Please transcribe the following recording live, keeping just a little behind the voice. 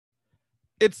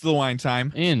It's the Wine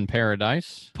Time in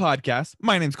Paradise podcast.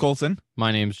 My name's Colson.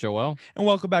 My name's Joel. And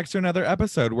welcome back to another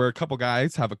episode where a couple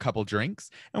guys have a couple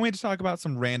drinks and we just talk about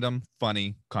some random,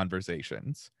 funny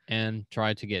conversations. And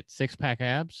try to get six-pack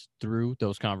abs through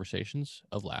those conversations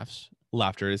of laughs.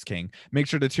 Laughter is king. Make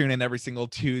sure to tune in every single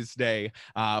Tuesday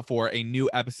for a new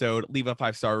episode. Leave a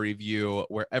 5-star review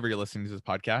wherever you're listening to this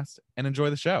podcast and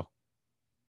enjoy the show.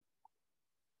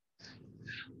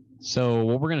 So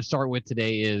what we're going to start with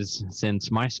today is, since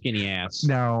my skinny ass...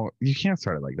 No, you can't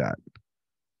start it like that.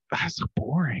 That's so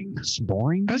boring. That's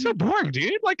boring? That's so boring,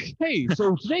 dude. Like, Hey,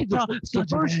 so today,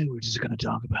 today we're just going to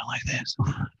talk about like this.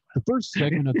 the first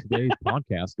segment of today's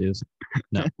podcast is...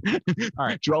 No. All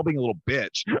right, Joel being a little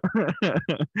bitch.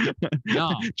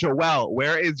 No. Joel,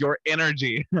 where is your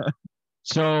energy?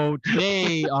 So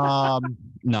today, no.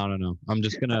 I'm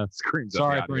just going to... Screams.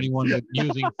 Sorry for anyone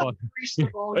using...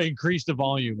 Increase the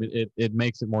volume. It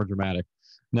makes it more dramatic.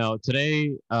 No,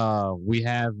 today we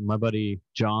have my buddy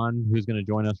John, who's going to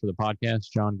join us for the podcast.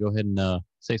 John, go ahead and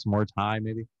say some words. Hi,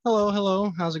 maybe.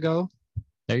 Hello. How's it go?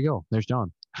 There you go. There's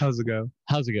John. How's it go?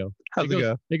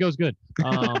 It goes good.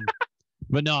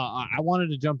 But no, I wanted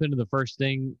to jump into the first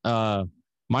thing.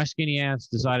 My skinny ass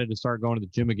decided to start going to the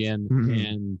gym again,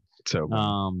 and So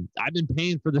I've been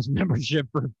paying for this membership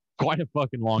for quite a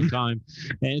fucking long time,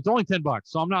 and it's only $10,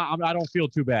 so I don't feel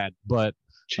too bad. But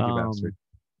cheeky bastard.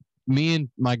 me and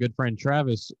my good friend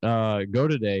Travis go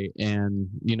today, and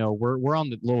we're on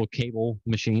the little cable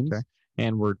machines. Okay.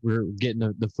 And we're getting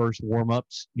the first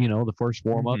warm-ups, the first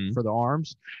warm-up for the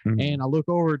arms. And I look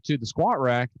over to the squat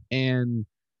rack, and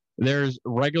there's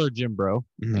regular gym bro.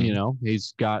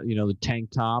 He's got the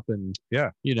tank top, and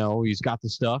he's got the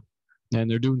stuff, and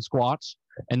they're doing squats.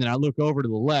 And then I look over to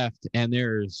the left, and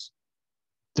there's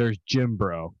gym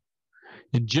bro,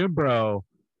 and gym bro's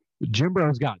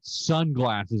got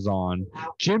sunglasses on.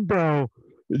 Gym bro's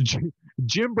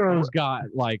got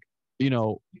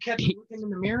You kept looking in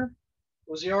the mirror?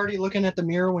 Was he already looking at the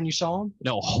mirror when you saw him?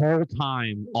 No, whole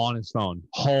time on his phone.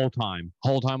 Whole time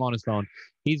on his phone.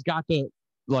 He's got the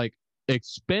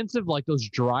expensive those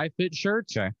dry fit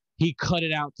shirts. Okay. He cut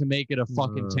it out to make it a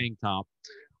fucking tank top.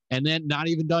 And then not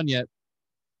even done yet.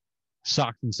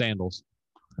 Socks and sandals.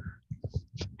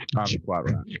 On a squat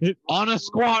rack. On a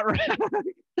squat rack.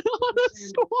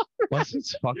 Bless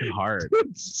his fucking heart.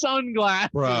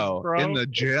 Sunglasses, Bro, in the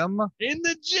gym? In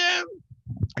the gym.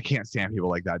 I can't stand people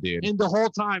like that, dude. And the whole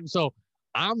time. So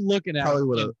I'm looking at Probably him,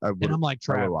 would have. and I'm like,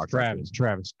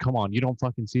 Travis, come on. You don't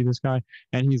fucking see this guy?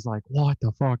 And he's like, what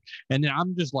the fuck? And then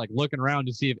I'm just looking around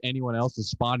to see if anyone else is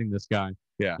spotting this guy.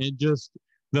 Yeah. And just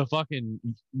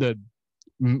the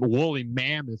woolly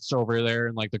mammoths over there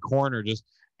in the corner just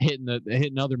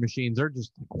hitting other machines. They're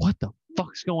just like, what the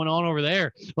fuck's going on over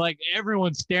there?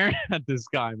 Everyone's staring at this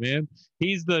guy, man.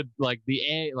 He's the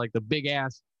big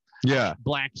ass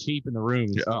black sheep in the room.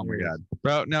 Oh my god,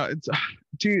 bro. No, it's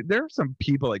dude. There are some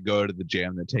people that go to the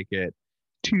gym that take it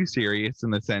too serious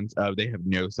in the sense of they have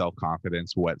no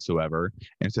self-confidence whatsoever,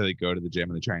 and so they go to the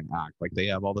gym and they try and act like they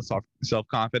have all the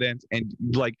self-confidence, and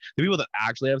the people that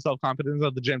actually have self-confidence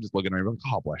at the gym just look at me like,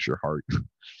 oh, bless your heart.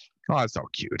 Oh, that's so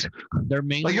cute. They're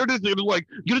mainly you're just you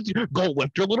just go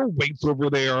lift your little weights over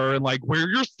there and wear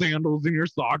your sandals and your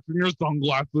socks and your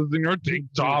sunglasses and your tank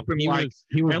top and he was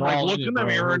look in the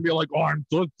mirror and be like, oh, I'm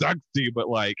so sexy, but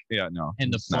no.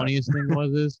 And the funniest thing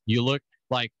is you look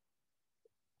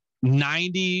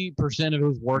 90% of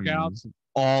his workouts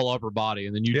all upper body,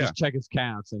 and then you just check his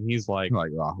calves, and he's like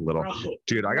oh, little Bro,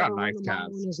 dude. I got nice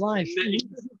calves. In his life.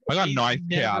 I got nice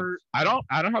calves. I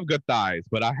don't have good thighs,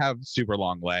 but I have super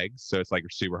long legs, so it's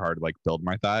super hard to build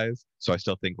my thighs. So I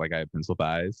still think I have pencil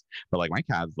thighs, but my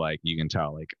calves, you can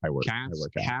tell I work out.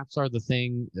 Calves are the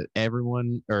thing that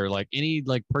everyone, or any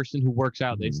person who works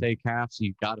out, they say calves,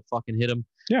 you gotta fucking hit them.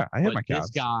 Yeah, I hit my calves.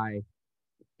 This guy,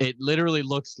 it literally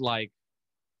looks like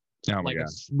a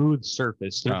smooth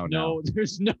surface.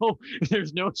 There's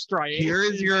no striation. Here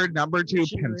is your number 2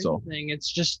 pencil.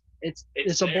 It's just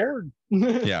it's a board.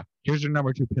 Yeah. Here's your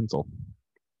number 2 pencil.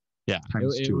 Yeah,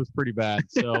 it was pretty bad.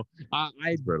 So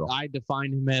I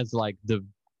define him as the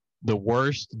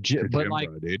worst, but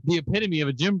the epitome of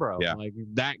a gym bro. Yeah.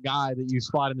 That guy that you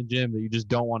spot in the gym that you just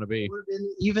don't want to be. It would have been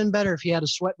even better if he had a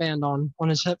sweatband on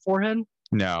his forehead.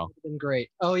 No. Would have been great.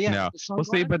 Oh yeah. No. Well,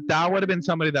 see, but that would have been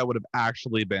somebody that would have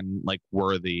actually been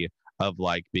worthy of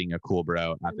being a cool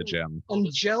bro at the gym. And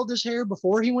gelled his hair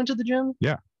before he went to the gym.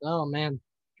 Yeah. Oh man.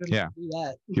 Yeah. Do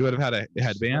that. You would have had a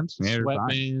headband,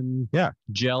 sweatband,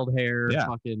 gelled hair. Yeah.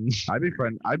 Fucking.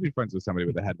 I'd be friends with somebody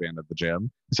with a headband at the gym.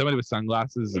 Somebody with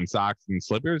sunglasses and socks and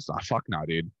slippers. Oh, fuck no,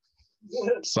 dude.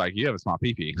 It's you have a small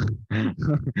pee-pee.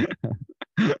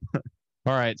 All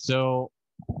All right. So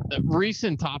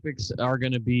recent topics are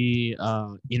going to be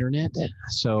internet.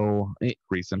 So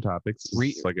recent topics.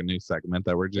 It's like a new segment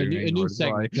that we're doing. A new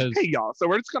segment. Like, hey y'all. So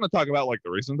we're just going to talk about like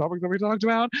the recent topics that we talked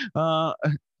about.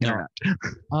 Internet.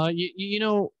 You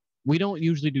know, we don't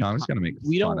usually do. No, I'm just gonna make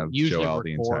fun of Joel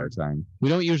the entire time. We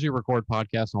don't usually record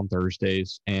podcasts on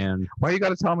Thursdays, and why you got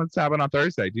to tell them it's happening on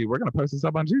Thursday, dude? We're gonna post this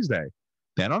up on Tuesday.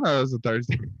 They don't know it's a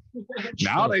Thursday.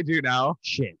 Now they do now.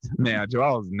 Shit. Man,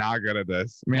 Joel is not good at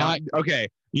this. Man, okay.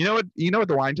 You know what? You know what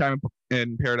the Wine Time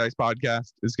in Paradise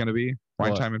podcast is gonna be?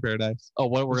 Wine Time in Paradise. Oh,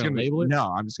 what we're gonna label it?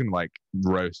 No, I'm just gonna like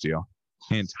roast you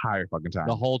the entire fucking time.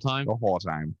 The whole time. The whole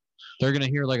time. They're gonna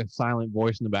hear like a silent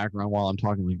voice in the background while I'm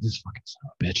talking, like this fucking son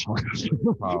of a bitch. What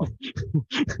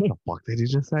the fuck did you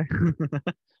just say?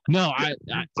 No, I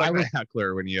was a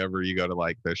heckler whenever you go to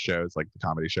like the shows, like the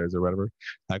comedy shows or whatever.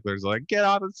 Hecklers are like, get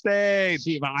on the stage.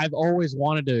 See, I've always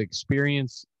wanted to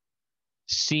experience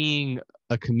seeing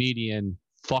a comedian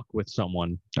fuck with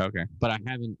someone. Okay. But I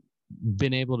haven't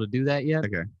been able to do that yet.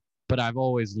 Okay. But I've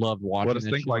always loved watching. Well, just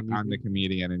think like I'm the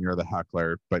comedian and you're the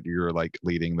heckler, but you're like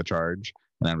leading the charge,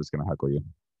 and I'm just gonna heckle you.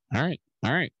 All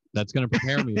right. That's gonna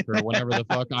prepare me for whenever the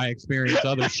fuck I experience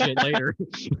other shit later.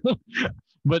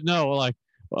 But no, like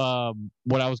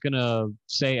what I was gonna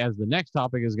say as the next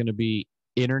topic is gonna be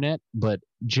internet. But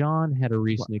John had a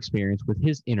recent experience with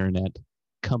his internet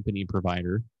company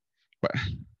provider.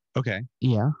 Okay.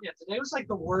 Yeah. Yeah. Today was like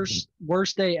the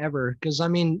worst day ever. Because I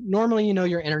mean, normally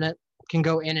your internet can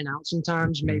go in and out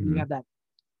sometimes. Maybe you have that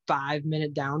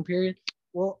 5-minute down period.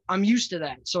 Well, I'm used to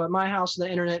that. So at my house, the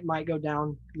internet might go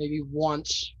down maybe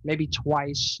once, maybe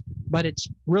twice, but it's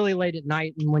really late at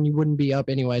night and when you wouldn't be up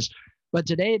anyways. But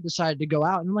today it decided to go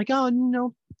out and I'm like,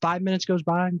 oh, 5 minutes goes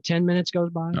by, 10 minutes goes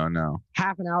by. Oh no.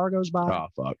 Half an hour goes by. Oh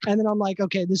fuck. And then I'm like,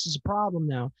 okay, this is a problem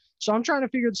now. So I'm trying to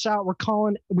figure this out.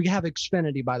 We have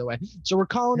Xfinity, by the way. So we're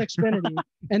calling Xfinity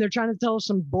and they're trying to tell us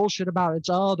some bullshit about it's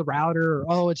the router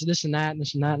or it's this and that and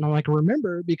this and that. And I'm like,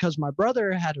 remember, because my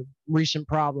brother had a recent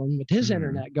problem with his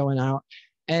internet going out.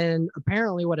 And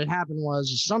apparently what had happened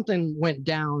was something went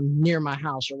down near my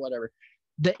house or whatever.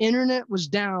 The internet was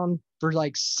down for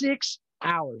like 6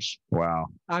 hours. Wow.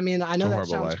 I mean, I know that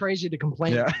sounds crazy to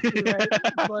complain about, right?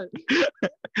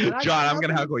 But John, I'm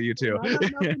gonna heckle you too. I have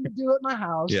nothing to do at my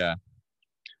house. Yeah.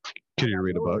 Could you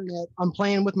read a book? I'm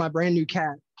playing with my brand new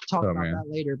cat. Talk about that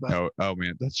later. But oh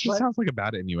man, that just sounds like a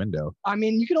bad innuendo. I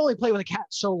mean, you can only play with a cat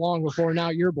so long before now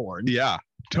you're bored. Yeah,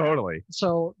 totally.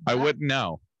 So I wouldn't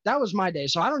know. That was my day.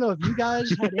 So I don't know if you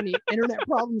guys had any internet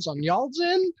problems on y'all's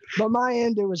end, but my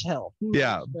end, it was hell.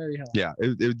 Yeah. It was very hell. Yeah.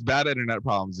 It's bad internet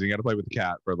problems. You got to play with the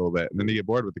cat for a little bit and then you get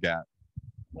bored with the cat.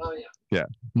 Oh, yeah. Yeah.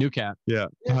 New cat. Yeah.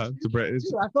 I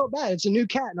felt bad. It's a new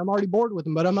cat and I'm already bored with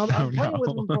him, but I'm playing with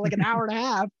him for like an hour and a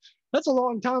half. That's a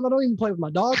long time. I don't even play with my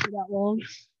dog for that long.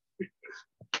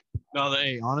 No,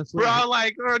 honestly. Bro,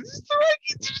 like,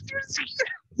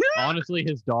 honestly,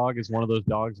 his dog is one of those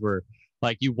dogs where,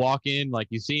 like, you walk in, like,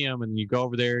 you see him, and you go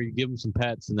over there, you give him some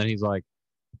pets, and then he's like,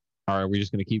 all right, we're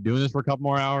just going to keep doing this for a couple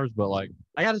more hours, but, like.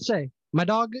 I got to say, my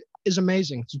dog is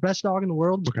amazing. It's the best dog in the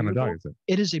world. What kind of dog is it?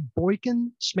 It is a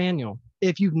Boykin Spaniel.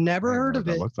 If you've never heard of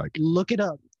it, look it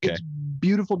up. Okay. It's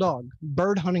beautiful dog,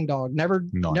 bird hunting dog. Never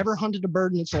hunted a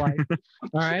bird in its life.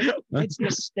 All right. It's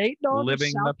the state dog of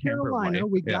South Carolina.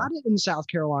 We got it in South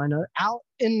Carolina, out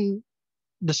in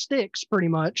the sticks pretty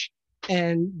much,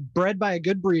 and bred by a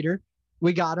good breeder.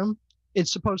 We got him.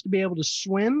 It's supposed to be able to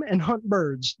swim and hunt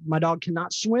birds. My dog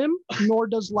cannot swim, nor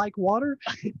does like water.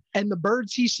 And the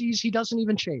birds he sees, he doesn't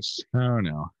even chase. Oh,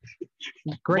 no.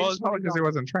 Great. Well, it's probably because he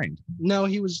wasn't trained. No,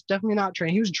 he was definitely not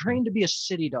trained. He was trained to be a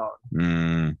city dog.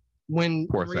 When in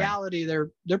reality,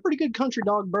 they're pretty good country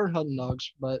dog, bird hunting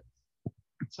dogs, but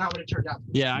it's not what it turned out.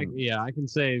 Yeah, I can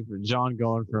say for John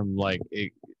going from like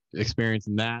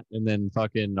experiencing that and then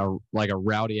fucking a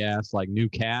rowdy ass like new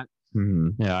cat.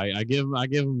 Mm-hmm. Yeah, I give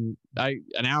him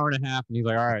an hour and a half, and he's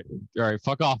like, all right,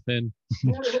 fuck off then.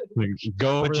 Like,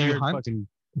 go over there. Fucking...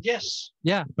 Yes,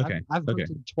 yeah. Okay, I've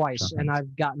hunted twice, and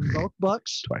I've gotten both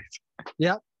bucks. Twice.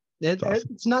 Yep.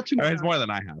 It's not too much. It's more than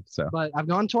I have. So, but I've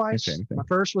gone twice. My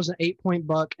first was an 8-point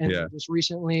buck, and just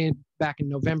recently, back in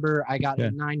November, I got a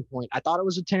 9-point. I thought it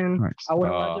was a 10. Nice. I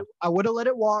would have let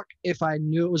it walk if I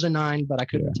knew it was a 9, but I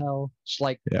couldn't tell. It's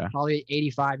like probably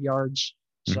 85 yards.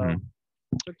 So.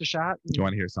 Took the shot. Do you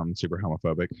want to hear something super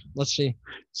homophobic? Let's see.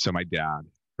 So my dad,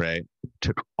 right,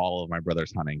 took all of my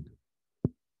brother's hunting,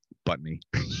 but me.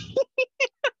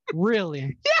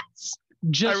 Really? Yes.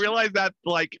 I realized that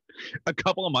like a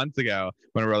couple of months ago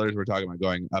when my brothers were talking about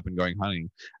going up and going hunting,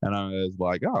 and I was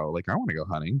like, oh, like I want to go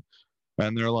hunting,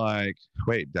 and they're like,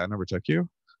 wait, Dad never took you?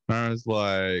 And I was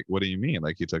like, what do you mean?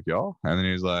 Like, he took y'all? And then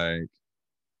he was like,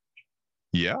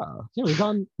 yeah. Yeah, we've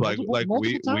gone Like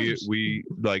multiple times. we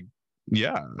like,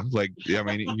 yeah, like, I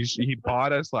mean, he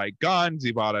bought us like guns,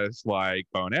 he bought us like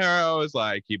bow and arrows,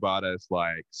 like he bought us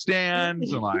like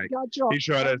stands, and like he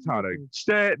showed us how to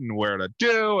sit and where to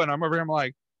do. And I'm over here, I'm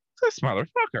like, this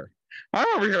motherfucker. I'm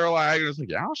over here like, it's like,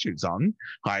 yeah, I'll shoot something.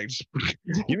 Like, just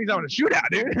give me something to shoot at,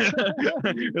 dude.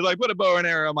 It's like, put a bow and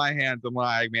arrow in my hands. I'm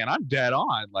like, man, I'm dead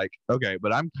on. Like, okay,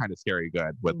 but I'm kind of scary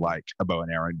good with like a bow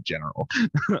and arrow in general.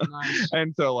 Nice.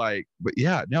 And so like, but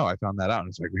yeah, no, I found that out. And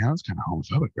it's like, man, that's kind of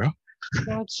homophobic, bro.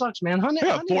 That sucks, man. I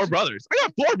got four brothers. I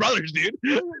got four brothers, dude.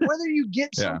 Whether you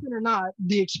get something or not,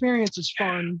 the experience is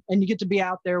fun, and you get to be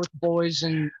out there with the boys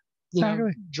and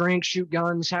drink, shoot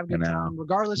guns, have a good time,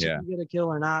 regardless if you get a kill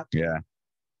or not. Yeah.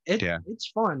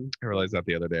 It's fun. I realized that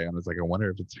the other day. I was like, I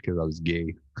wonder if it's because I was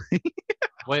gay.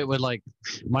 Wait, like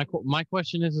my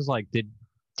question is like, do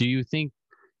you think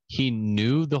he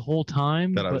knew the whole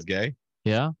time that I was gay?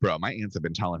 Yeah, bro. My aunts have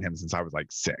been telling him since I was like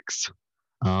 6.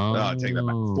 Oh, take that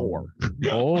back, 4.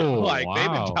 Oh, like wow.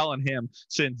 they've been telling him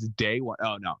since day 1.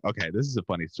 Oh no, okay, this is a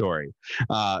funny story.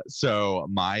 So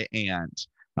my aunt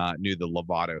knew the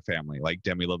Lovato family, like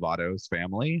Demi Lovato's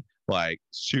family, like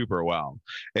super well.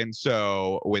 And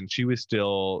so when she was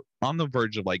still on the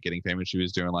verge of like getting famous, she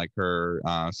was doing like her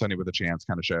Sunday with a Chance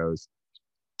kind of shows.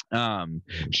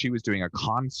 She was doing a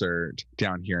concert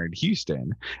down here in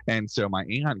Houston. And so my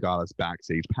aunt got us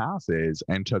backstage passes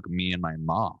and took me and my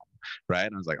mom. Right.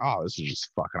 And I was like, oh, this is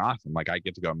just fucking awesome. Like, I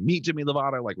get to go meet Demi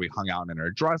Lovato. Like, we hung out in her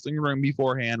dressing room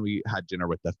beforehand. We had dinner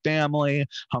with the family,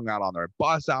 hung out on their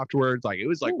bus afterwards. Like, it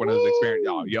was like one of those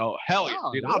experiences. Oh, yo, hell yeah,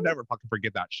 dude. I'll never fucking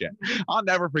forget that shit. I'll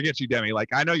never forget you, Demi. Like,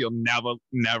 I know you'll never,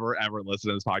 ever listen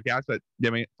to this podcast, but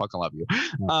Demi, fucking love you.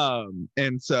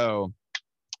 And so,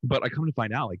 but I come to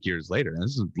find out like years later, and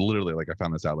this is literally like I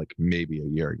found this out like maybe a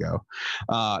year ago,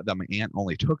 that my aunt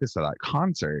only took us to that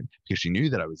concert because she knew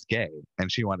that I was gay,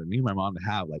 and she wanted me and my mom to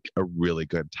have like a really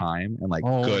good time and like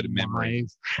good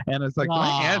memories. And it's like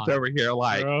my aunt's over here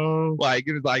like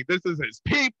it's like, this is his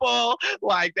people,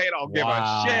 like they don't give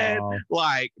a shit,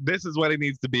 like this is what it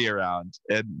needs to be around.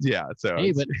 And yeah, so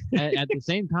hey, but at the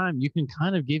same time, you can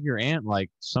kind of give your aunt like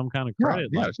some kind of credit.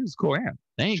 Yeah, like, she's a cool aunt.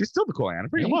 Thanks. She's still the cool aunt. I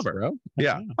freaking love her, bro.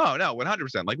 Yeah. Oh no,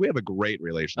 100%. Like, we have a great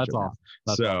relationship. That's awesome.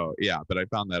 So awesome. Yeah, but I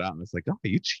found that out, and I was like, oh,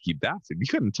 you cheeky bastard! You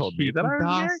couldn't have told me that I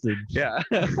was gay. Yeah.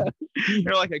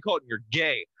 You're like, hey, Colton, you're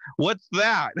gay. What's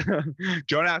that?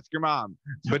 Don't ask your mom,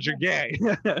 but you're gay.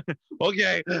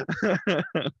 Okay.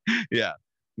 Yeah,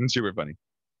 it's super funny.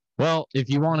 Well, if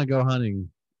you want to go hunting,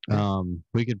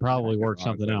 we could probably work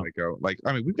something out. Like,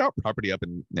 I mean, we've got property up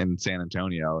in San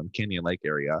Antonio and Canyon Lake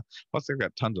area. Plus, they've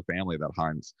got tons of family that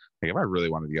hunts. Like, if I really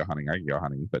wanted to go hunting, I could go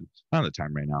hunting, but I don't have the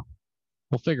time right now.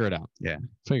 We'll figure it out. Yeah,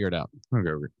 figure it out. I'm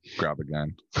gonna go grab a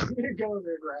gun.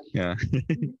 Yeah.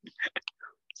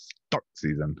 Start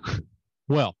season.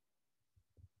 Well,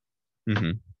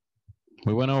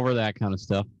 we went over that kind of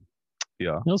stuff.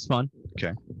 Yeah, it was fun.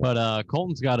 Okay, but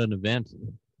Colton's got an event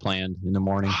planned in the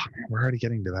morning. We're already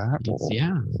getting to that.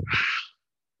 Yeah.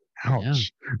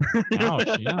 Ouch. Yeah.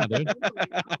 Ouch. Yeah, dude.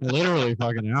 Literally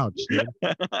fucking ouch, dude.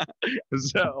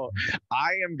 So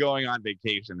I am going on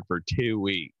vacation for 2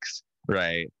 weeks,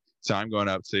 right? So I'm going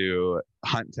up to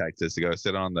Hunt, Texas to go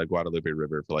sit on the Guadalupe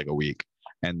River for like a week.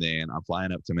 And then I'm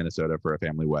flying up to Minnesota for a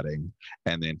family wedding.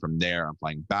 And then from there, I'm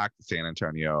flying back to San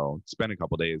Antonio, spend a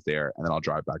couple days there, and then I'll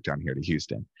drive back down here to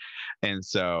Houston. And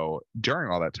so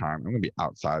during all that time, I'm going to be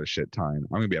outside of shit time. I'm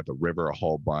going to be at the river a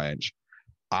whole bunch.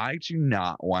 I do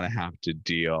not want to have to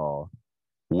deal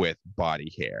with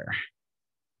body hair,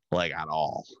 like, at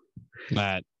all.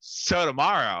 So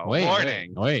tomorrow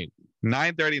morning,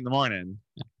 9:30 in the morning.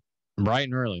 Bright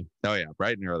and early. Oh yeah,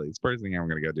 bright and early. It's the first thing I'm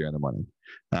gonna go do in the morning.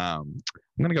 I'm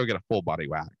gonna go get a full body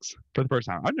wax for the first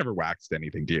time. I've never waxed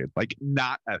anything, dude. Like,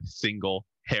 not a single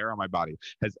hair on my body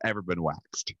has ever been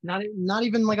waxed. Not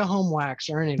even like a home wax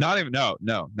or anything. Not even no,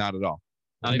 not at all.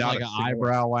 Not even like an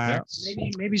eyebrow wax.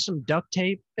 Maybe some duct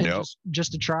tape and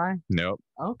just to try. Nope.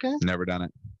 Okay. Never done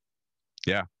it.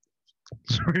 Yeah.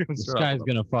 This guy's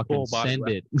gonna fucking send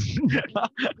it. Full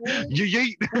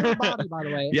body, by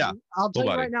the way. Yeah. I'll tell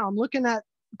you right now, I'm looking at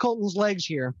Colton's legs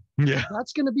here. Yeah.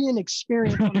 That's gonna be an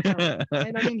experience on its own.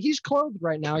 And I mean, he's clothed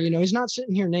right now, he's not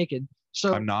sitting here naked.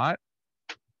 So I'm not.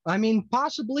 I mean,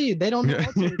 possibly they don't know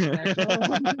what to expect.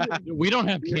 We don't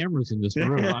have cameras in this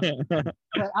room. I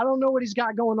don't know what he's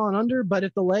got going on under, but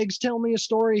if the legs tell me a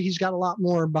story, he's got a lot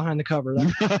more behind the cover.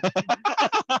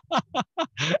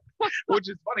 Which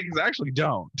is funny because I actually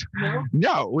don't.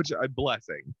 No, which is a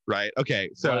blessing, right? Okay,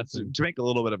 so to make a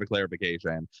little bit of a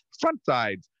clarification, front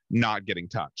sides not getting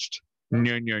touched.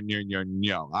 No.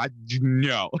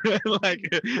 No. Like,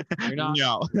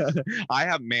 no. I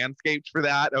have Manscaped for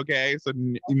that. Okay, so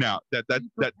no,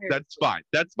 that's fine.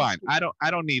 That's fine. I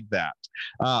don't need that.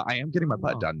 I am getting my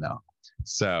butt done though.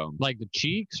 So like the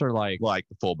cheeks or like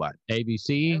the full butt,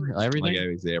 ABC, everything, like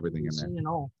ABC, everything in there.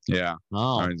 Yeah.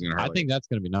 Oh, I think that's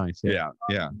gonna be nice. Yeah.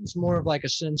 It's more of like a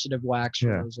sensitive wax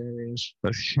for those areas.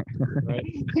 Right?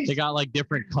 They got like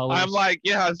different colors. I'm like,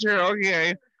 yeah, sure,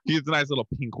 okay. He's a nice little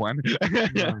pink one.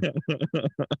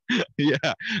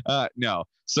 Yeah. No.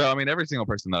 So I mean, every single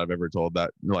person that I've ever told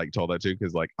that to,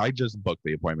 because like I just booked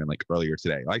the appointment like earlier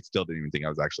today. I still didn't even think I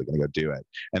was actually gonna go do it.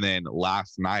 And then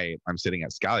last night I'm sitting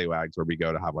at Scallywags where we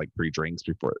go to have like pre-drinks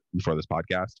before this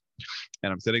podcast.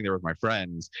 And I'm sitting there with my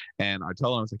friends and I tell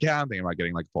them, I was like, yeah, I'm thinking about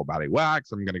getting like full body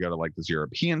wax. I'm gonna go to like this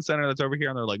European center that's over here.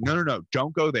 And they're like, no,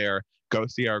 don't go there. Go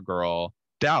see our girl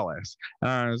Dallas. And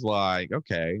I was like,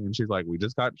 okay. And she's like, we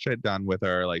just got shit done with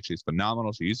her. Like, she's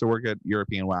phenomenal. She used to work at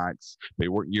European Wax.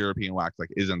 European Wax like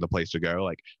isn't the place to go.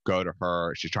 Like, go to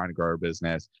her. She's trying to grow her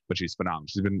business, but she's phenomenal.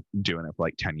 She's been doing it for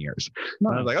like 10 years.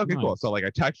 And I was like, okay, cool. So like I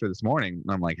texted her this morning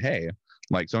and I'm like, hey,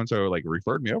 like so and so like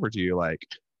referred me over to you. Like,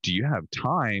 do you have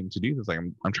time to do this? Like,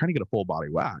 I'm trying to get a full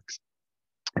body wax.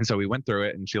 And so we went through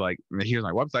it and she like, here's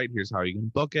my website. Here's how you can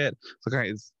book it. It's like,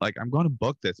 it's like, I'm going to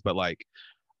book this, but like,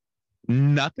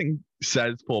 nothing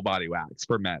says full body wax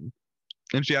for men,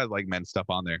 and she has like men's stuff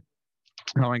on there.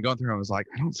 And I'm going through, I was like,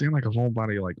 I don't see like a full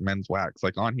body like men's wax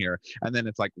like on here, and then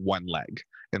it's like one leg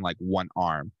and like one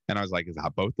arm, and I was like, is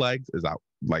that both legs? Is that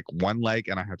like one leg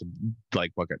and I have to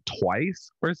like book it twice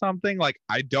or something? Like,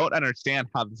 I don't understand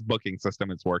how this booking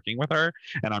system is working with her,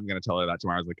 and I'm gonna tell her that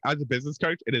tomorrow. I was like, as a business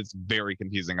coach, it is very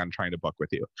confusing on trying to book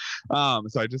with you.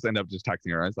 So I just end up just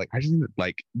texting her. I was like, I just need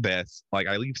like this, like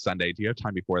I leave Sunday, do you have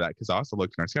time before that? Because I also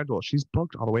looked in her schedule, she's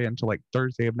booked all the way until like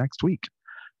Thursday of next week.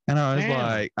 And I was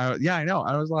like, yeah, I know.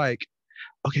 I was like,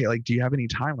 okay, like, do you have any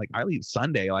time? Like, I leave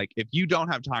Sunday. Like, if you don't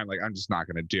have time, like, I'm just not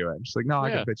gonna do it. And she's like, no, I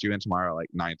can fit you in tomorrow, like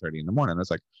 9:30 in the morning. I was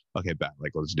like, okay, bet,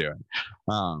 like, let's do it.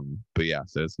 But yeah,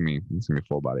 so it's gonna be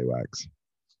full body wax.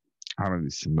 I'm gonna be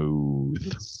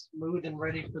smooth. Smooth and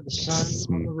ready for the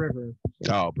sun on the river.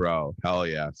 Oh, bro, hell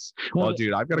yes. Well,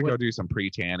 dude, I've got to go do some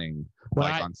pre-tanning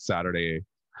like on Saturday,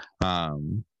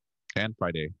 and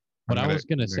Friday. What I was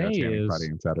gonna say is,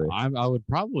 I would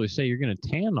probably say you're gonna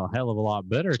tan a hell of a lot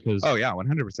better because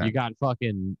 100%. You got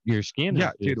fucking your skin.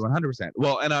 Yeah, dude, 100%.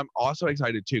 Well, and I'm also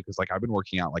excited too because like I've been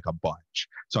working out like a bunch,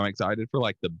 so I'm excited for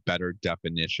like the better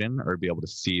definition or be able to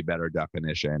see better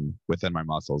definition within my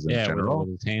muscles in general.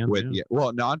 With the tan,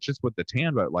 well, not just with the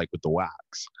tan, but like with the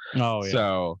wax. Oh yeah.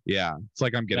 So yeah, it's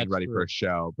like I'm getting ready for a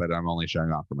show, but I'm only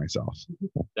showing off for myself.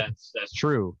 That's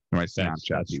true. My Snapchat.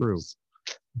 That's true.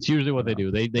 It's usually what they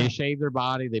do. They shave their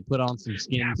body. They put on some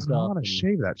skin stuff. I don't want to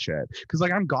shave that shit because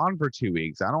like I'm gone for 2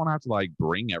 weeks. I don't want to have to like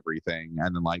bring everything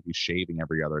and then like be shaving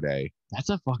every other day. That's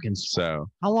a fucking so.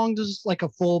 How long does like a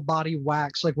full body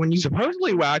wax? Like when you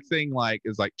supposedly waxing like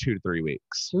is like 2 to 3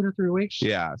 weeks. 2 to 3 weeks.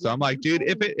 Yeah. So I'm like, dude,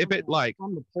 if it like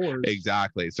on the pores.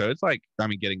 Exactly. So it's like I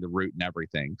mean getting the root and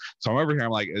everything. So I'm over here.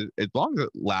 I'm like, as long as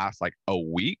it lasts like a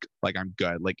week, like I'm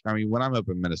good. Like I mean, when I'm up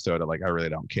in Minnesota, like I really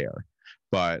don't care.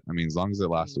 But I mean, as long as it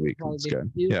lasts a week, it's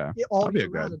good. Yeah, all year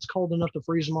round, it's cold enough to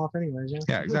freeze them off, anyways.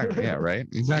 Yeah, exactly. Yeah, right.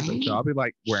 Exactly. So I'll be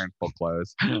like wearing full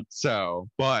clothes. So,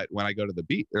 but when I go to the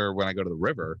beach or when I go to the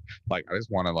river, like I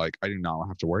just want to like I do not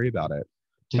have to worry about it.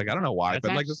 Like I don't know why,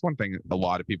 but like just one thing a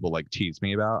lot of people like tease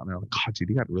me about, and they're like, "God, dude,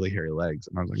 you got really hairy legs,"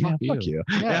 and I was like, "Yeah, fuck you,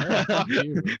 fuck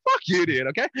you, fuck you, dude.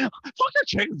 Okay, fuck your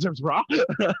chicken strips, bro."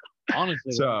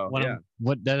 Honestly, so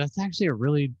that's actually a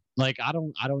really like I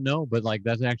don't know, but like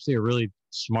that's actually a really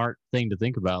smart thing to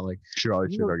think about. Like, should go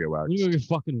get waxed. You go get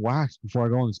fucking waxed before I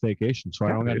go on this vacation, so I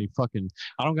don't got any fucking.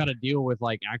 I don't got to deal with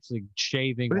like actually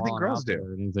shaving. What do you think girls do?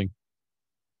 Or anything.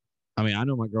 I mean, I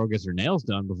know my girl gets her nails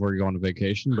done before you go on a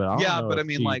vacation, but I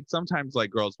mean, like sometimes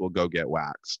like girls will go get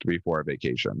waxed before a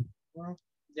vacation. Well,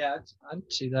 yeah,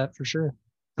 I'd see that for sure.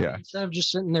 Yeah. Instead of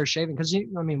just sitting there shaving, because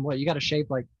I mean, what you got to shave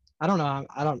like I don't know.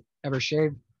 I don't ever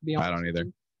shave. I don't either.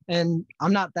 And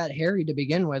I'm not that hairy to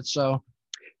begin with, so.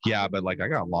 Yeah, but like I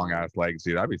got long ass legs,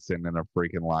 dude. I'd be sitting in a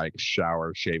freaking like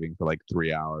shower shaving for like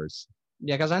 3 hours.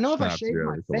 Yeah, because I know if I shave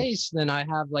my face, then I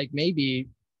have like maybe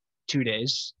 2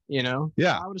 days, you know?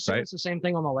 Yeah. I would assume it's the same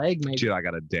thing on the leg, maybe. Dude, I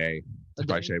got a day.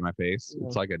 I shave my face,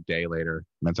 it's like a day later.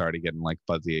 And it's already getting like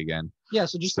fuzzy again. Yeah,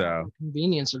 so just the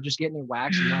convenience of just getting it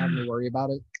waxed and not having to worry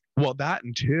about it. Well, that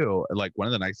and too, like one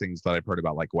of the nice things that I've heard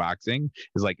about like waxing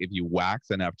is like if you wax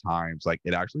enough times, like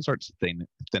it actually starts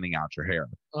thinning out your hair.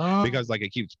 because like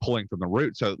it keeps pulling from the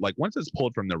root. So like once it's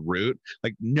pulled from the root,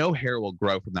 like no hair will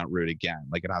grow from that root again.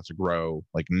 Like it has to grow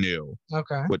like new,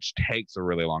 Okay. which takes a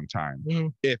really long time.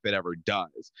 If it ever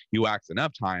does. You wax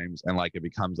enough times and like it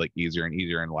becomes like easier and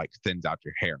easier and like thins out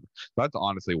your hair. So that's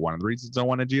honestly one of the reasons I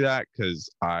want to do that, because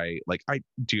I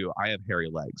have hairy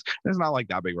legs. It's not like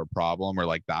that big of a problem or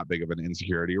like that big of an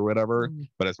insecurity or whatever.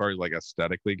 But as far as like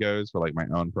aesthetically goes, for like my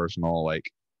own personal like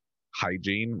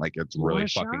hygiene, like it's really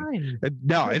fucking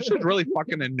it's just really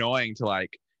fucking annoying to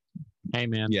like, hey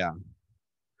man, yeah,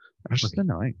 it's just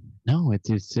annoying. No, it's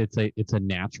a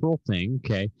natural thing.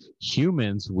 Okay,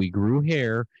 humans, we grew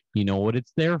hair. You know what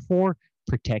it's there for?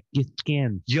 Protect your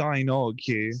skin. Yeah, I know.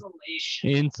 Okay.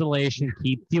 Insulation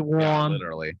keeps you warm. Yeah,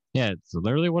 literally. Yeah, it's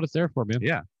literally what it's there for, man.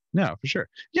 Yeah. No, for sure.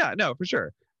 Yeah, no, for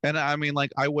sure. And I mean,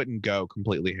 like, I wouldn't go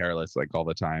completely hairless like all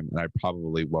the time, and I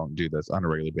probably won't do this on a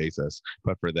regular basis.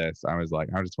 But for this, I was like,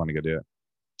 I just want to go do it.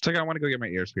 It's like I want to go get my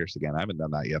ears pierced again. I haven't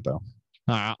done that yet, though.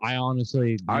 I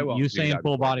honestly, you saying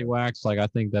full body wax, like I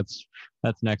think that's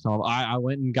next on. I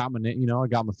went and got I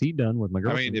got my feet done with my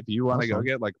girlfriend. I mean, if you want to go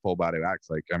get like full body wax,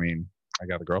 like, I mean, I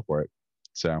got a girl for it,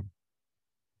 so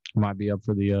might be up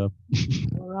for the.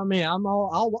 I mean, I'll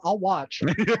watch.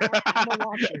 I'm a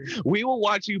watcher. We will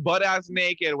watch you butt ass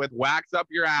naked with wax up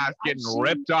your ass getting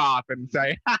ripped off and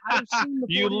say, I've seen the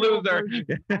 "You loser."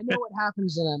 I know what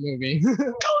happens in that movie.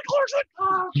 Kelly Clarkson.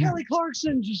 Oh, Kelly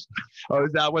Clarkson. Just. Oh,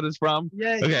 is that what it's from?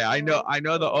 Yeah. Okay, I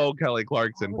know the old Kelly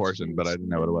Clarkson portion, but I didn't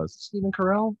know what it was. Stephen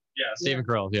Carell. Yeah, Stephen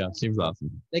Carell. Yeah, seems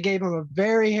awesome. They gave him a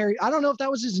very hairy. I don't know if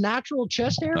that was his natural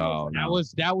chest hair. Oh, no.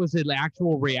 That was an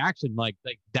actual reaction. Like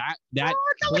that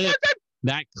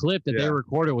clip that they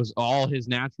recorded was all his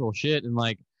natural shit, and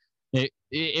like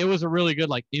it was a really good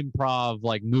like improv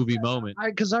like movie moment.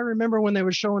 Because I remember when they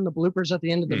were showing the bloopers at the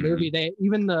end of the movie, they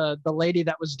even the lady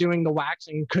that was doing the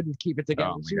waxing couldn't keep it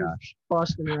together. Oh my gosh.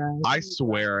 Busting her ass. I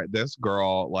swear, this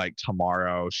girl, like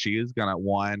tomorrow, she is gonna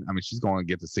she's going to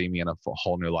get to see me in a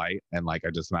whole new light, and like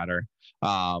I just met her.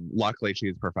 Luckily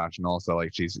she's professional, so like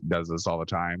she does this all the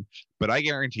time. But I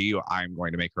guarantee you, I'm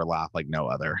going to make her laugh like no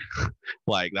other.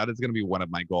 Like that is going to be one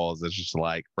of my goals, is just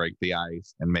like break the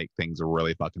ice and make things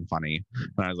really fucking funny.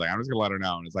 And I was like, I'm just gonna let her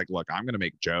know. And it's like, look, I'm gonna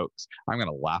make jokes. I'm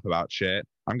gonna laugh about shit.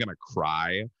 I'm gonna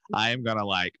cry. I'm gonna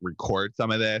like record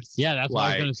some of this. Yeah, that's what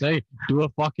I was gonna say. Do a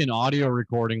fucking audio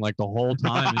recording like the whole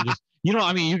time, and just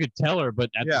I mean, you could tell her,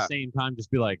 but at the same time, just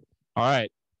be like, all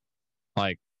right,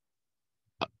 like.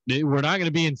 We're not going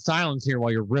to be in silence here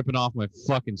while you're ripping off my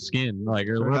fucking skin, like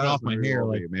you're ripping off my hair.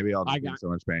 Like maybe I'll just be in so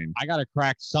much pain. I got to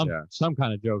crack some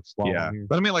kind of jokes while I'm here.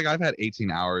 But I mean, like I've had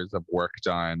 18 hours of work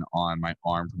done on my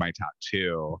arm for my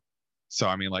tattoo, so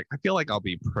I mean, like I feel like I'll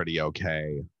be pretty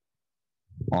okay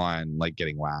on like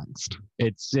getting waxed.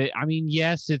 I mean,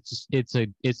 yes, it's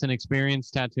an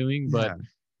experience tattooing, but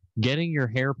getting your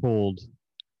hair pulled,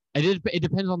 it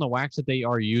depends on the wax that they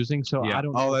are using. So I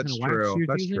don't know. Oh, that's true.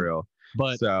 That's true.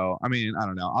 But so I mean, I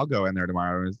don't know. I'll go in there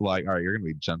tomorrow and it's like, all right, you're gonna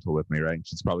be gentle with me, right? And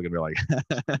she's probably gonna be like,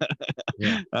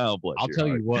 yeah. Oh, bless I'll tell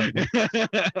you what.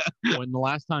 When the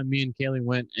last time me and Kaylee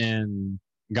went and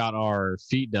got our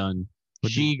feet done,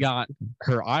 she got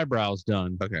her eyebrows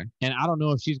done. Okay. And I don't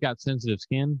know if she's got sensitive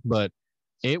skin, but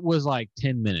it was like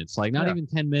 10 minutes, like not even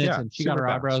 10 minutes, and she got her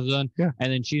eyebrows done. Yeah.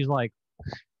 And then she's like,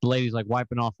 the lady's like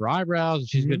wiping off her eyebrows, and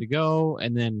she's good to go.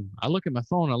 And then I look at my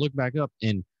phone, I look back up,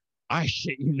 and I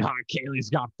shit you not, Kaylee's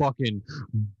got fucking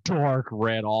dark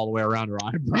red all the way around her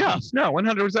eyebrows. Yeah, no,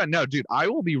 100%. No, dude, I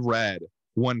will be red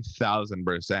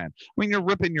 1000%. I mean, you're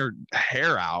ripping your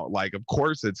hair out. Like, of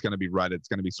course it's going to be red. It's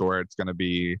going to be sore. It's going to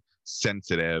be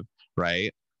sensitive,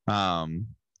 right?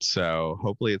 So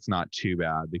hopefully it's not too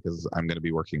bad, because I'm going to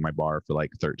be working my bar for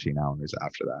like 13 hours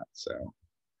after that. So,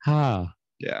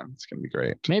 yeah, it's going to be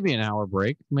great. Maybe an hour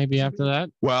break, maybe after that.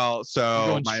 Well,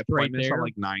 so my appointment's there? from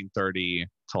like 9:30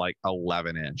 to like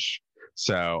 11ish.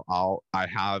 So I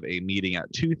have a meeting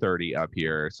at 2:30 up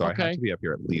here. So I have to be up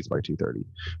here at least by 2:30.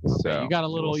 So you got a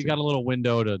little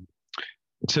window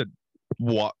to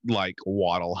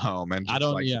waddle home and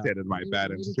just sit in my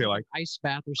bed and just be like ice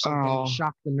bath or something to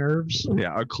shock the nerves.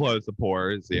 Yeah, or close the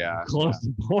pores. Yeah. Close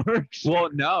the pores. Well,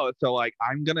 no. So like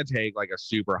I'm gonna take like a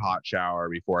super hot shower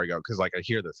before I go, because like I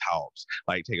hear this helps.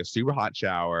 Like take a super hot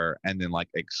shower and then like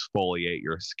exfoliate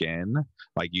your skin,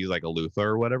 like use like a loofah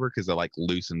or whatever, because it like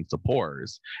loosens the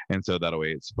pores, and so that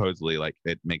way it's supposedly like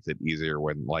it makes it easier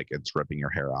when like it's ripping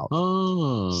your hair out.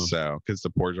 Oh. So because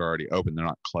the pores are already open, they're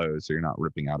not closed, so you're not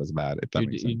ripping out as bad. If that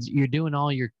makes sense. You're doing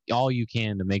all you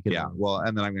can to make it. Yeah. Well,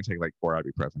 and then I'm gonna take like 4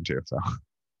 ibuprofen too. So.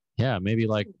 Yeah, maybe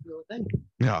like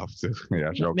No,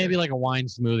 yeah, sure. maybe like a wine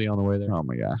smoothie on the way there. Oh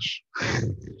my gosh.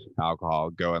 Alcohol,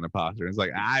 go in the posture. It's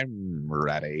like, I'm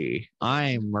ready.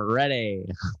 I'm ready.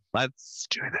 Let's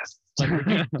do this.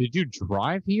 Like, did you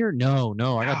drive here? No,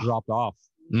 I got dropped off.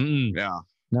 Yeah.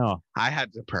 No, I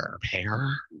had to prepare.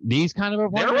 these kind of There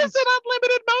was appointments. an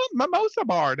unlimited mimosa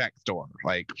bar next door.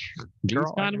 Like, These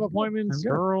girl, kind of appointments, I'm good.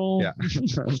 girl. Yeah.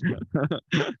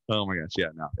 Oh my gosh. Yeah,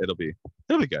 no, it'll be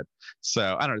good.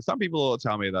 So I don't know. Some people will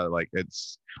tell me that like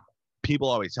people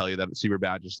always tell you that it's super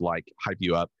bad, just like hype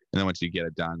you up. And then once you get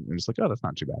it done, you're just like, oh, that's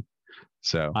not too bad.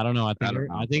 So I don't know.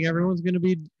 I think everyone's gonna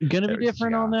be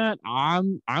different on that.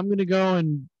 I'm gonna go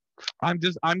and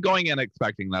I'm going in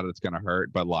expecting that it's gonna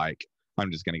hurt, but like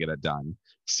I'm just gonna get it done.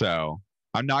 So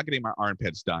I'm not getting my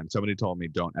armpits done. Somebody told me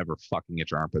don't ever fucking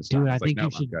get your armpits done. dude, I It's think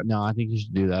like, you should. No, I think you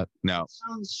should do that. No,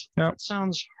 That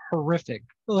sounds horrific.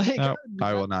 Like, no,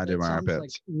 I will not do that my sounds armpits.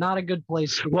 like not a good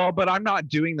place. To Well, but I'm not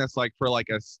doing this like for like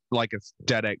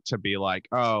aesthetic to be like,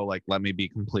 oh, like let me be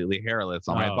completely hairless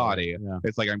on my Oh, body. yeah.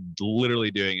 It's like I'm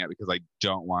literally doing it because I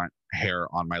don't want hair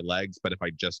on my legs. But if I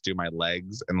just do my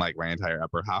legs and like my entire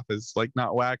upper half is like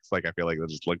not waxed, like I feel like it'll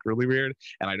just look really weird.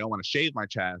 And I don't want to shave my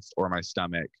chest or my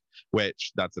stomach,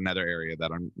 which that's another area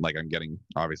that I'm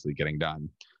obviously getting done.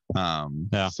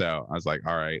 Yeah. So I was like,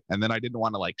 all right. And then I didn't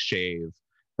want to like shave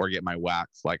or get my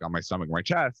wax like on my stomach or my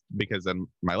chest because then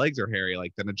my legs are hairy,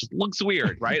 like then it just looks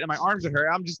weird, right? And my arms are hairy.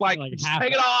 I'm just like just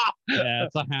take it off. Yeah,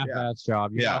 it's a half-ass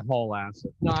job. You got a whole ass.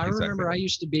 No, I Exactly. remember I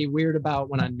used to be weird about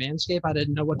when I'd manscape. I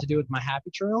didn't know what to do with my happy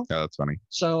trail. Yeah, that's funny.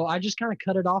 So I just kind of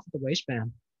cut it off at the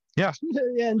waistband. Yeah.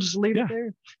 Yeah, and just leave Yeah. it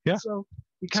there. Yeah. So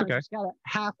you kind of okay. just got it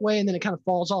halfway and then it kind of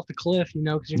falls off the cliff, you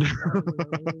know, because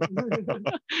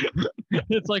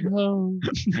It's like, oh,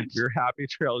 Your happy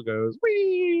trail goes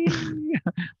wee.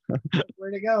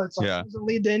 where to go? It's like, Yeah. doesn't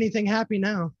lead to anything happy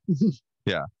now.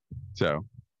 So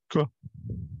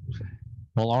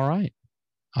well, all right.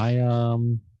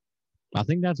 I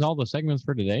think that's all the segments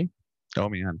for today. oh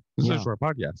man, this Yeah. is for a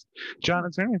podcast. John,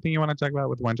 is there anything you want to talk about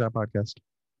with the One Shot Podcast?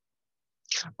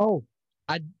 Oh,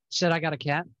 I said I got a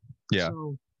cat. Yeah.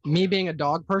 So me being a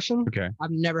dog person, Okay. I've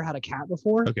never had a cat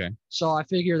before. Okay. So I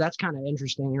figure that's kind of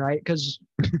interesting, right? Because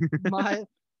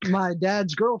my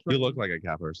dad's You girlfriend. look like a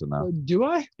cat person though. Do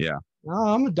I? Yeah. No,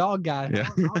 I'm a dog guy. Yeah.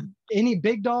 Any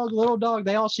big dog, little dog,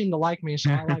 they all seem to like me,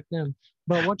 so I like them.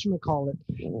 But whatchamacallit?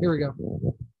 Here we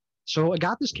go. So I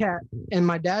got this cat, and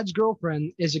my dad's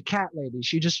girlfriend is a cat lady.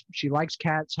 She likes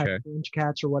cats, Okay. French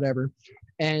cats or whatever.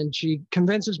 And she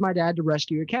convinces my dad to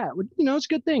rescue a cat. Which, you know, it's a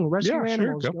good thing. Rescue Yeah, sure,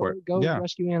 animals. go for it. Go Yeah.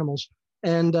 rescue animals.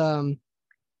 And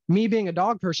me being a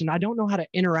dog person, I don't know how to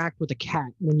interact with a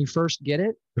cat when you first get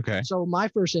it. Okay. So my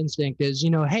first instinct is,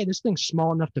 hey, this thing's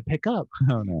small enough to pick up.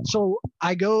 Oh no. So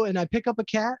I go and I pick up a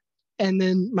cat, and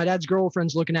then my dad's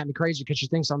girlfriend's looking at me crazy because she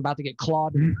thinks I'm about to get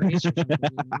clawed in the face or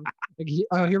something.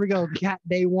 Oh, here we go. Cat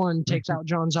day one takes out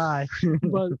John's eye.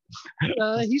 But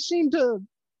he seemed to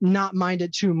not mind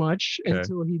it too much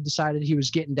until he decided he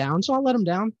was getting down. So I let him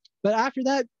down. But after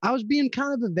that, I was being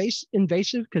kind of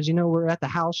invasive because, we're at the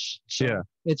house. So Yeah.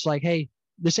 it's like, hey,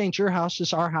 this ain't your house. This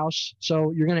is our house.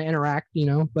 So you're going to interact,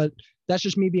 But that's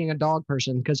just me being a dog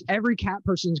person because every cat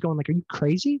person is going like, are you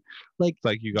crazy? Like, It's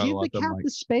like you gotta give the let them cat like the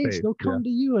space. space, They'll come to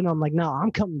you. And I'm like, no,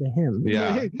 I'm coming to him.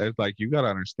 yeah. It's like you gotta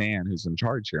understand who's in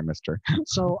charge here, mister.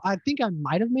 So I think I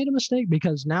might have made a mistake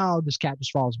because now this cat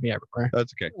just follows me everywhere.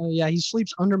 That's okay. Yeah, he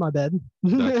sleeps under my bed.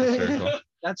 That's hysterical.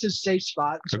 That's his safe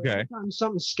spot. So Okay. anytime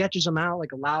something sketches him out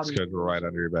like a loud. It's good. We're right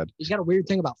under your bed. He's got a weird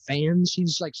thing about fans.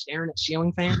 He's like staring at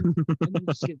ceiling fans.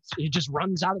 And he just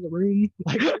runs out of the room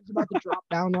like it's about to drop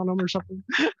down on him or something.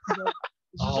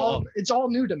 So it's all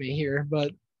new to me here,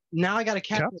 but now I got a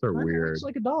cat. Cats that are kinda weird. looks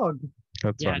like a dog.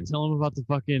 That's Yeah, funny. tell him about the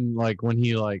fucking when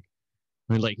he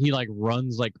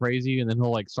runs like crazy and then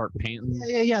he'll like start panting.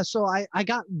 Yeah. So I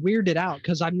got weirded out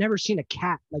because I've never seen a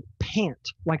cat like pant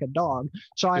like a dog.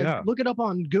 So I look it up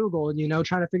on Google and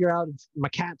trying to figure out if my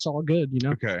cat's all good.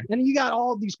 Okay. And you got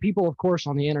all these people, of course,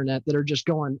 on the internet that are just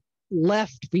going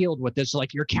left field with this,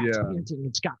 like your cat's panting.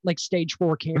 It's got like stage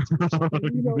 4 cancer. Or something,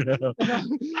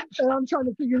 and I'm trying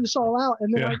to figure this all out.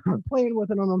 And then I'm playing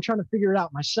with it and I'm trying to figure it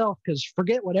out myself because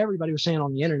forget what everybody was saying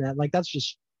on the internet. Like that's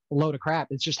just a load of crap.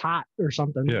 It's just hot or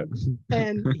something. Yeah.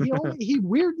 And he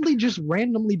weirdly just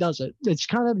randomly does it. It's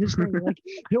kind of his thing. Like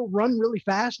he'll run really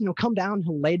fast and he'll come down,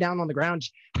 he'll lay down on the ground.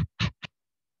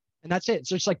 And that's it.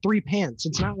 So it's like 3 pants.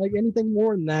 It's not like anything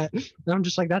more than that. And I'm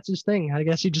just like, that's his thing. I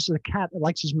guess he's just a cat that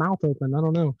likes his mouth open. I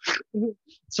don't know.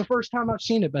 It's the first time I've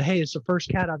seen it, but hey, it's the first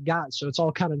cat I've got. So it's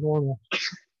all kind of normal.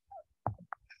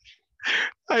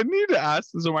 I need to ask.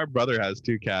 So my brother has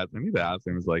 2 cats. I need to ask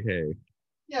him. It's like, hey,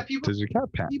 Yeah, people Does your cat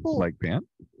pant? people Pant?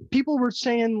 people were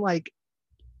saying like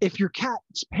if your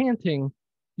cat's panting,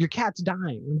 your cat's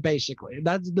dying, basically.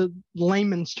 That's the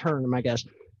layman's term, I guess.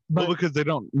 But Well, because they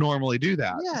don't normally do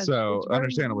that. Yeah, So it's very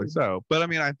understandably weird. so. But I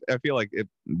mean, I feel like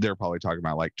they're probably talking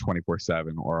about like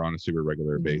 24/7 or on a super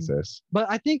regular Mhm. basis. But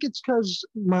I think it's because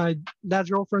my dad's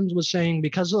girlfriend was saying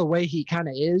because of the way he kind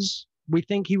of is, we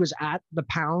think he was at the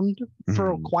pound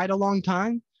for Mhm. quite a long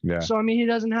time. Yeah. So I mean, he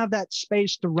doesn't have that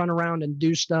space to run around and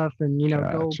do stuff and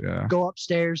Gotcha. go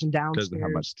upstairs and downstairs. Doesn't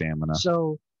have much stamina.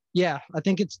 So yeah, I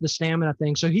think it's the stamina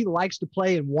thing. So he likes to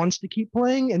play and wants to keep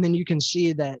playing, and then you can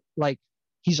see that like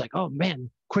he's like, oh man,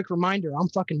 quick reminder, I'm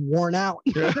fucking worn out.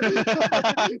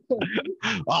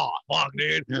 Oh fuck,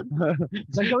 dude.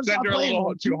 It's like, don't Said stop you're a playing. little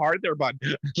man. too hard there, bud.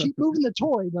 Keep moving the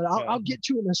toy, but Yeah. I'll get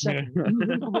to it in a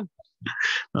second.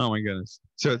 Oh my goodness.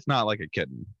 So it's not like a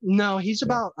kitten. No, he's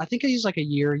about. I think he's like a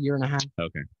year and a half,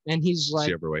 Okay. and he's Is like,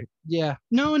 she overweight? yeah,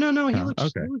 no. He Oh, looks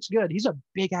okay. he looks good. He's a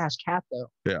big ass cat though.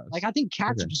 Yeah. Like I think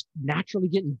cats Okay. are just naturally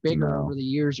getting bigger No. over the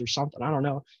years or something. I don't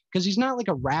know because he's not like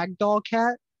a ragdoll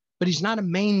cat, but he's not a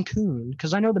Maine Coon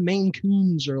because I know the Maine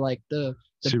Coons are like the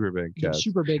Super big cat.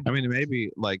 super big. I mean,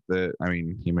 maybe like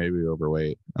he may be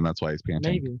overweight, and that's why he's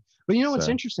panting. Maybe. But you know what's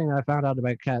So. interesting that I found out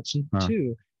about cats Huh.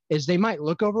 too is they might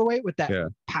look overweight with that Yeah.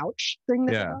 pouch thing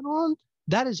that they Yeah. got on.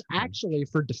 That is actually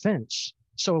for defense.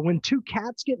 So when two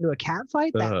cats get into a cat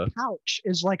fight, that Uh-huh. pouch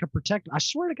is like a protector. I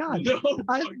swear to God. No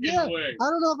yeah. way. I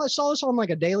don't know if I saw this on like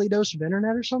a daily dose of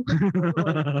internet or something.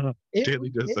 It- Daily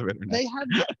dose it- of internet. They had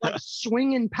that like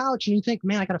swinging pouch, and you think,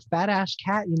 man, I got a fat ass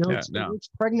cat. You know, Yeah, it's, no. it's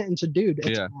pregnant. It's a dude.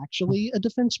 It's Yeah. actually a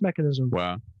defense mechanism.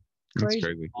 Wow. That's Crazy.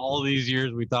 crazy. All these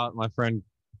years we thought my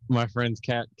friend's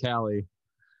cat Callie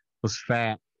was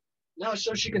fat. No,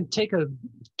 so she can take a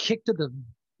kick to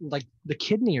the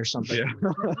kidney or something.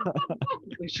 Yeah.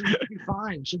 Like, she'll be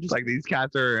fine. She'll It's just like these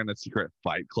cats are in a secret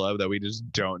fight club that we just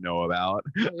don't know about.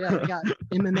 yeah, they got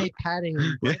MMA padding.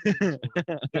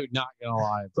 Dude, not gonna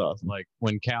lie, It's awesome. like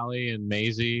when Callie and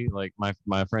Maisie, like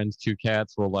my friend's two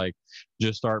cats, will like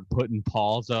just start putting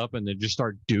paws up and they just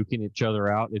start duking each other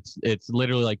out. It's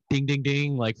literally like ding ding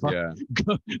ding, like fuck, Yeah.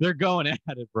 they're going at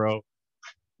it, bro.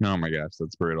 Oh my gosh,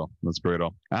 that's brutal. That's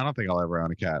brutal. I don't think I'll ever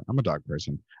own a cat. I'm a dog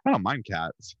person. I don't mind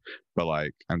cats, but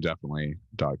like I'm definitely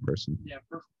a dog person. Yeah,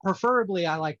 preferably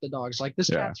I like the dogs. Like this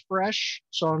Yeah. cat's fresh,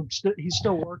 so he's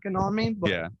still working on me.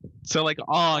 But Yeah. So like,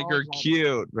 oh, you're Dogs all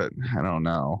cute, but I don't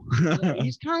know.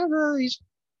 he's kind of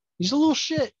he's a little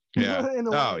shit. Yeah. in a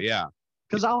Oh way. yeah.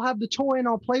 Because I'll have the toy and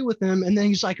I'll play with him, and then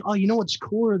he's like, "Oh, you know what's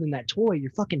cooler than that toy?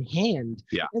 Your fucking hand."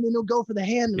 Yeah. And then he'll go for the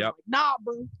hand. And Yep. I'm like, nah,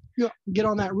 bro. Yeah, get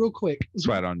on that real quick. That's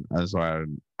why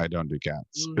I don't do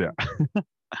cats. Mm. Yeah.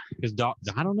 Because dog,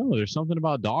 I don't know. There's something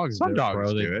about dogs. Some dogs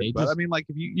bro, do it, but I mean, like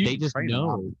if you they just train them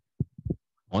up. know.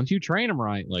 Once you train them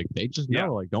right, like they just know, Yeah.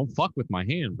 like don't fuck with my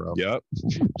hand, bro. Yep.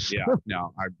 Yeah.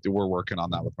 No, we're working on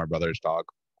that with my brother's dog.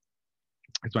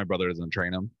 Because my brother doesn't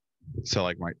train him. So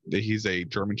like he's a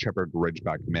German Shepherd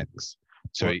Ridgeback mix.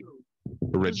 So a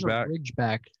What is a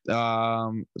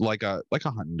Ridgeback, like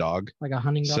a hunting dog. like a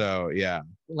hunting dog, So yeah.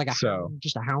 like a so- hound,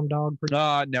 just a hound dog.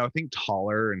 No, I think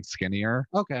taller and skinnier.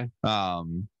 Okay.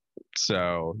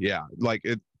 So yeah, like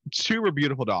it super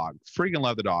beautiful dog. Freaking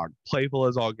love the dog. Playful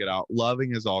as all get out,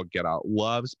 loving as all get out,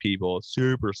 loves people,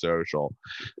 super social.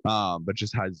 But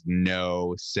just has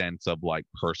no sense of like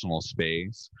personal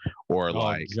space or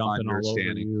like jumping all over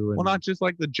understanding. you. Well, and- not just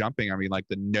like the jumping. I mean, like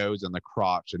the nose and the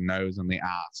crotch and nose and the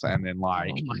ass, and then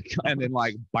like, oh my god. and then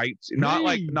like bites. Not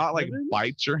like Please, man.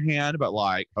 bites your hand, but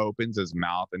like opens his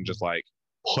mouth and just like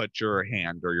put your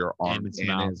hand or your arm his in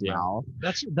mouth, his yeah. mouth.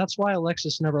 That's why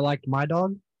Alexis never liked my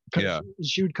dog. 'Cause Yeah.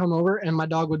 She would come over and my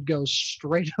dog would go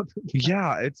straight up.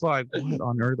 Yeah, it's like, what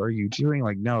on earth are you doing?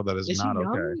 Like, no, that is Is not he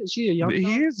young? okay. Is he a young dog?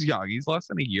 He is young. He's less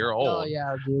than a year old. Oh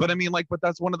yeah, dude. But I mean, like, but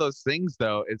that's one of those things,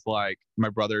 though. It's like my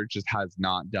brother just has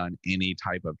not done any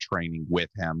type of training with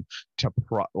him to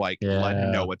let him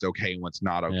Yeah. know what's okay and what's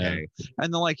not Yeah. okay.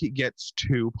 And then like he gets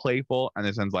too playful, and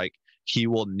it sounds like he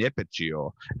will nip at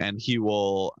you, and he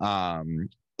will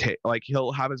like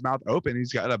he'll have his mouth open.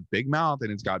 He's got a big mouth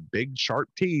and he's got big sharp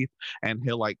teeth, and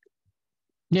he'll like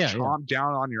yeah, chomp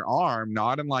down on your arm,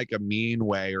 not in like a mean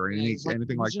way or Yeah, he's anything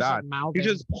he's like just, that. mouthing.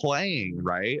 He's just playing,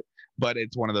 right? But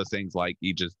it's one of those things like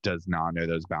he just does not know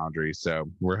those boundaries. So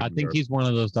I think he's one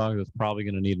of those dogs that's probably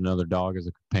going to need another dog as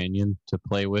a companion to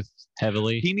play with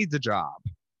heavily. he needs a job.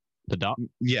 The dog.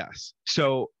 Yes.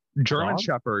 So German Dog?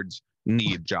 Shepherds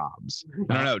need jobs.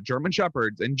 No, German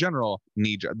Shepherds in general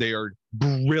they are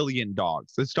brilliant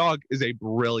dogs. This dog is a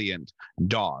brilliant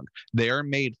dog. They are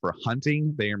made for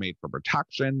hunting. They are made for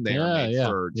protection. They are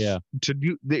made to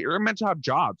do. They are meant to have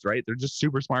jobs, right? They're just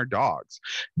super smart dogs.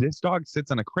 This dog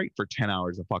sits in a crate for 10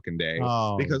 hours a fucking day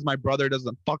because my brother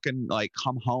doesn't fucking like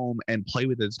come home and play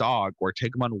with his dog or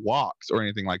take him on walks or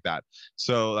anything like that.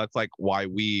 So that's like why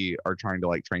we are trying to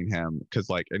like train him, because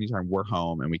like anytime we're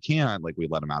home and we can, like we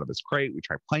let him out of his crate. We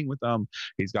try playing with him.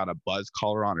 He's got a buzz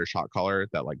collar on, or shock collar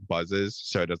that like buzzes,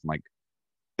 so it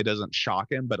doesn't shock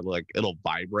him, but it'll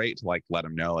vibrate to like let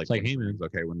him know like when something's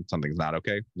okay, when something's not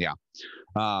okay. Yeah.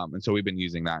 And so we've been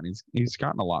using that, and he's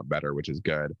gotten a lot better, which is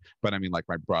good. But I mean, like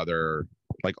my brother,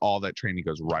 like all that training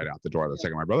goes right out the door the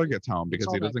second my brother gets home,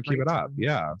 because he doesn't keep it up.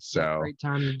 Yeah. So great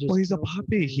time to just well, he's a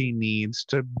puppy. He needs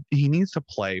to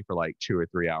play for like 2 or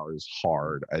 3 hours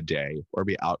hard a day, or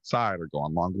be outside, or go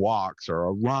on long walks, or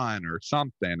a run or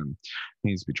something, and he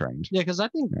needs to be trained. Yeah, because I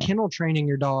think kennel training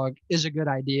your dog is a good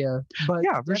idea, but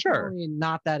yeah, for sure,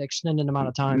 not that extended amount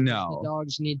of time. No, the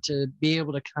dogs need to be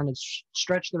able to kind of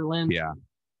stretch their limbs. Yeah.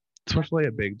 Especially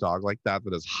a big dog like that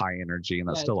is high energy and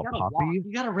that's still a puppy.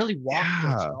 You got to really walk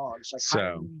those dogs. Like high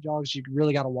energy dogs, you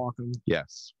really got to walk them.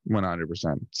 Yes,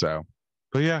 100%. So,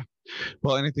 but yeah.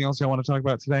 Well, anything else you want to talk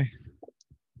about today?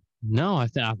 No, I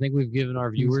think we've given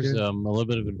our viewers a little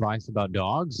bit of advice about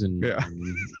dogs, and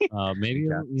maybe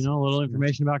a little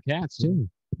information about cats too.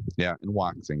 Yeah, and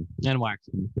waxing. And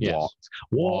waxing. Yes.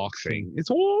 Waxing. It's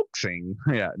waxing.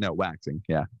 Yeah, no, waxing.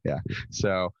 Yeah.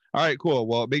 So, all right, cool.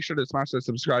 Well, make sure to smash that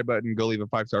subscribe button. Go leave a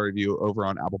 5-star review over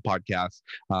on Apple Podcasts.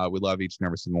 We love each and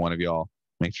every single one of y'all.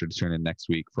 Make sure to tune in next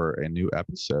week for a new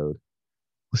episode.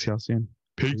 We'll see y'all soon.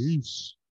 Peace.